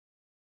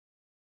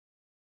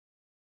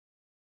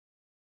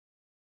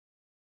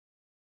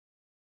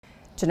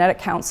Genetic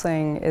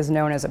counseling is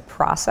known as a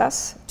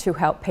process to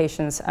help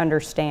patients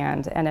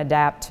understand and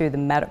adapt to the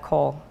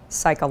medical,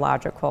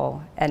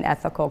 psychological, and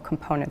ethical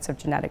components of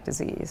genetic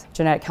disease.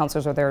 Genetic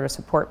counselors are there to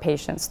support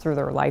patients through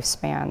their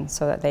lifespan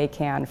so that they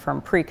can,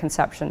 from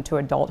preconception to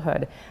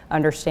adulthood,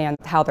 understand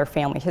how their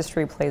family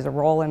history plays a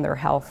role in their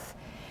health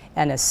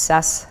and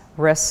assess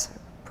risks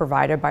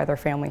provided by their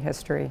family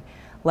history.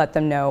 Let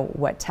them know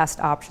what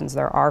test options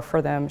there are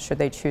for them should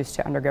they choose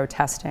to undergo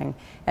testing,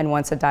 and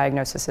once a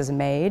diagnosis is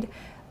made,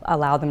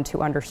 allow them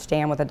to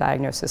understand what the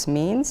diagnosis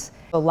means.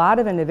 A lot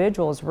of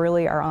individuals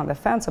really are on the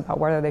fence about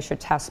whether they should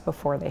test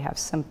before they have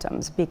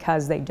symptoms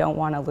because they don't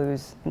want to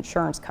lose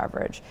insurance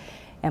coverage.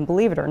 And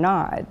believe it or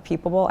not,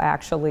 people will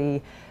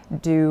actually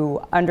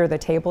do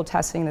under-the-table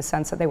testing in the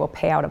sense that they will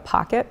pay out of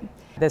pocket.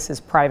 This is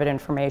private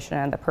information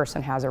and the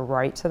person has a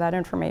right to that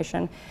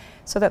information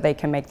so that they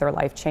can make their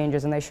life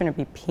changes, and they shouldn't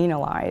be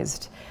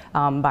penalized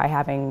by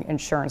having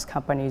insurance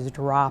companies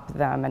drop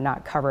them and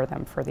not cover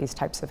them for these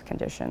types of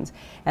conditions.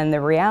 And the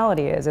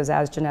reality is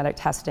as genetic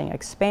testing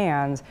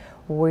expands,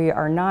 we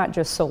are not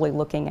just solely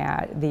looking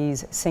at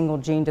these single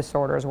gene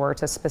disorders where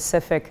it's a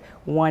specific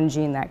one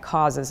gene that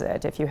causes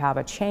it if you have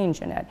a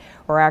change in it.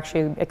 We're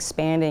actually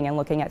expanding and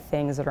looking at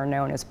things that are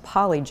known as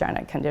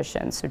polygenic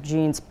conditions, so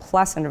genes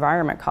plus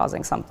environment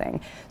causing something.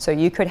 So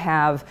you could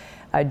have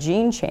a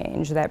gene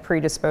change that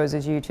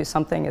predisposes you to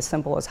something as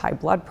simple as high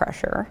blood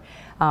pressure,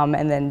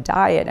 and then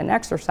diet and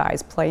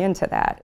exercise play into that.